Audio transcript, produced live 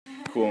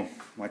Cool.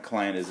 My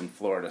client is in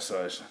Florida, so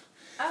I was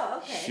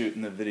Okay.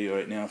 shooting the video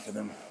right now for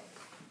them.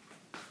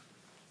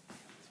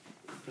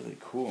 Really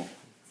cool.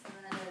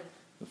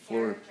 The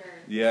floor.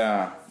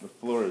 Yeah, the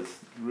floor is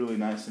really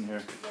nice in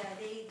here.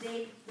 Yeah,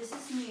 this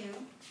is new,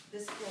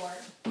 this floor.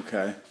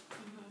 Okay.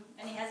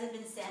 And it hasn't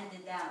been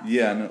sanded down.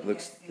 Yeah, no,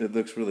 it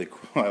looks really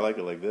cool. I like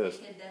it like this.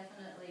 You can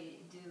definitely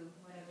do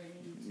whatever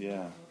you need to do.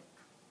 Yeah.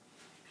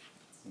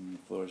 And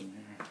the floors in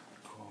here.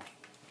 Cool.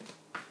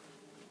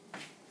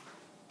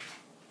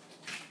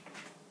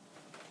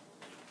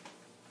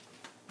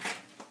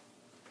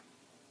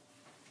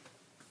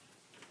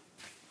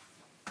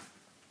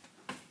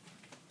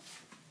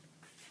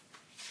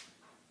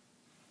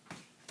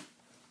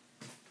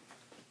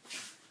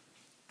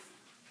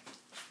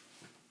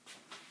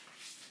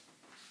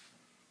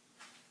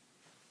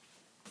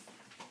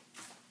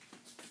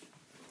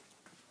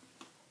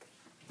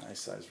 Nice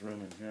sized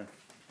room in here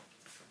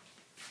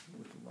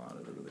with a lot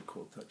of really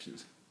cool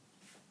touches.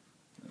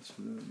 That's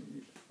really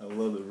neat. I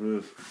love the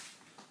roof.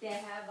 They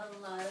have a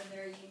lot of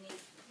very unique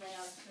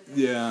layouts for the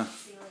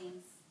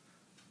ceilings.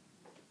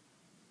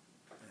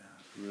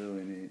 Yeah,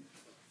 really neat.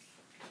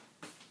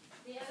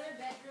 The other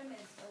bedroom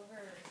is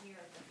over here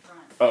at the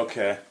front.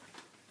 Okay.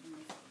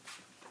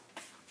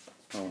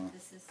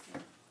 This is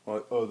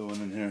The one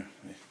in here.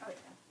 oh yeah.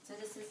 So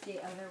this is the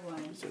other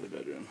one. This is the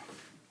bedroom.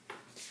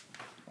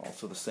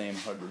 Also the same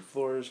hardwood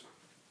floors.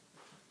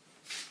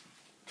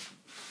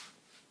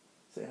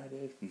 Say hi,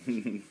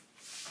 Dave.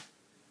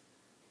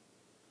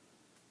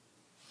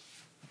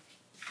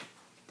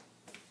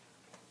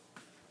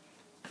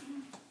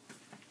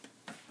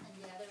 And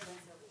the other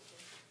one's over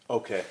here.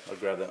 Okay, I'll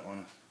grab that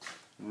one.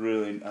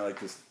 Really, I like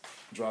this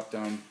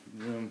drop-down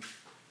room.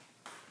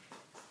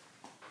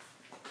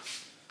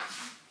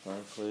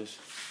 Fireplace.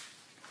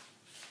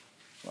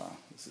 Wow,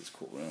 this is a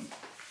cool room.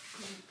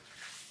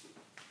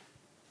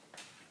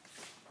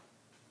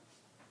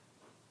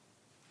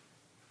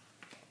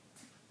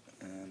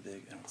 And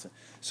big outside.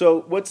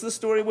 So, what's the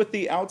story with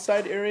the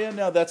outside area?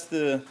 Now that's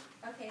the.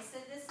 Okay, so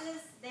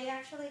they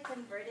actually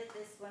converted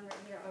this one right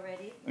here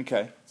already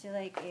Okay. to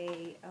like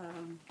a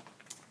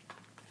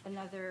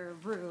another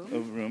room. A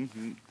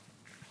room.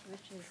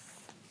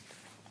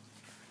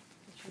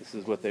 This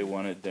is what they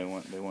wanted. They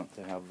want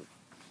to have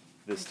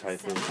this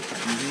type of.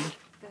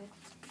 Good.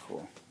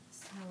 Cool.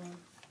 So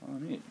Oh,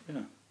 neat.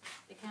 Yeah.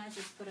 they kind of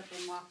just put up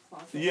a mock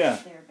closet Yeah.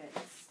 right there,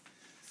 but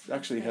It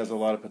actually has a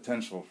lot of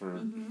potential for.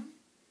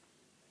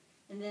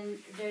 And then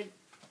the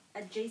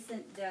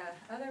adjacent, the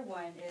other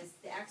one is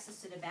the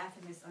access to the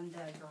bathroom is on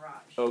the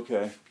garage.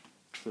 Okay.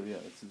 So yeah,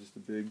 it's just a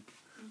big.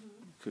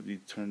 Could be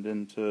turned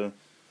into.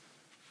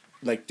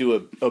 Like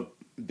do a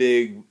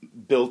big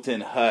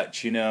built-in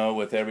hutch,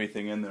 with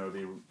everything in there would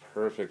be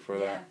perfect for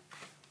that.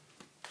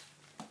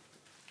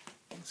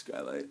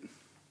 Skylight.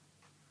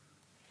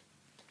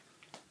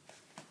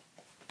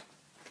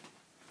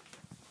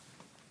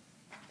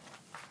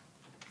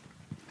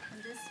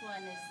 And this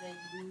one is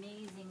the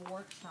amazing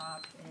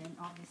workshop, and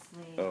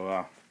obviously. Oh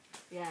wow.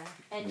 Yeah,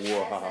 and it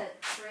has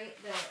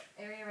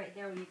the area right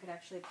there when you could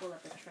actually pull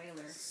up a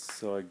trailer.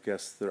 So I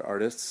guess they're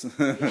artists.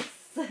 Yes.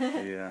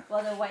 Yeah.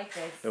 Well, the wife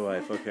is. The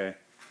wife. Okay.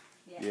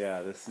 Yes.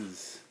 Yeah, this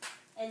is.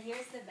 And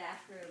here's the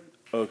bathroom.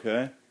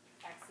 Okay.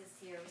 Access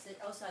here. It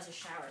also has a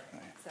shower.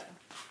 Right. So.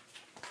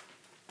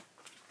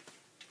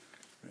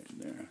 Right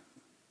there.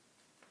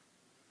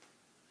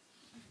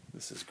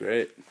 This is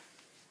great.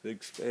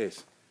 Big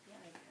space.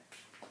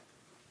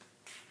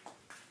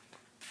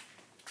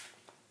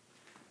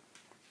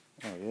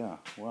 Yeah, Oh yeah.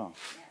 Wow.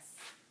 yes.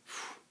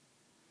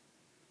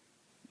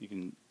 You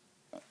can.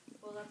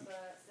 Pull up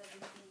a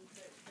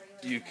 17-foot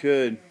trailer. You back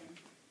could. here.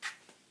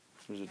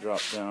 There's a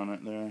drop down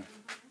right there.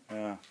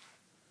 Yeah.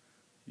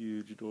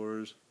 Huge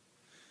doors.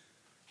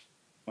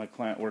 My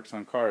client works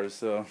on cars,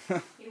 so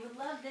You would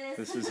love this.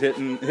 this is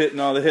hitting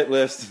all the hit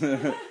lists.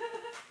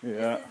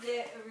 Yeah. This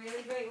is a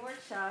really great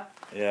workshop.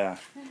 Yeah.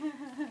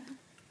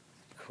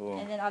 Cool.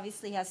 And then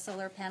obviously has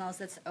solar panels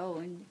that's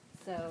owned.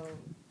 So.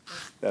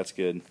 That's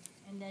good.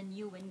 And then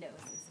new windows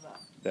as well.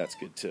 That's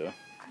good too.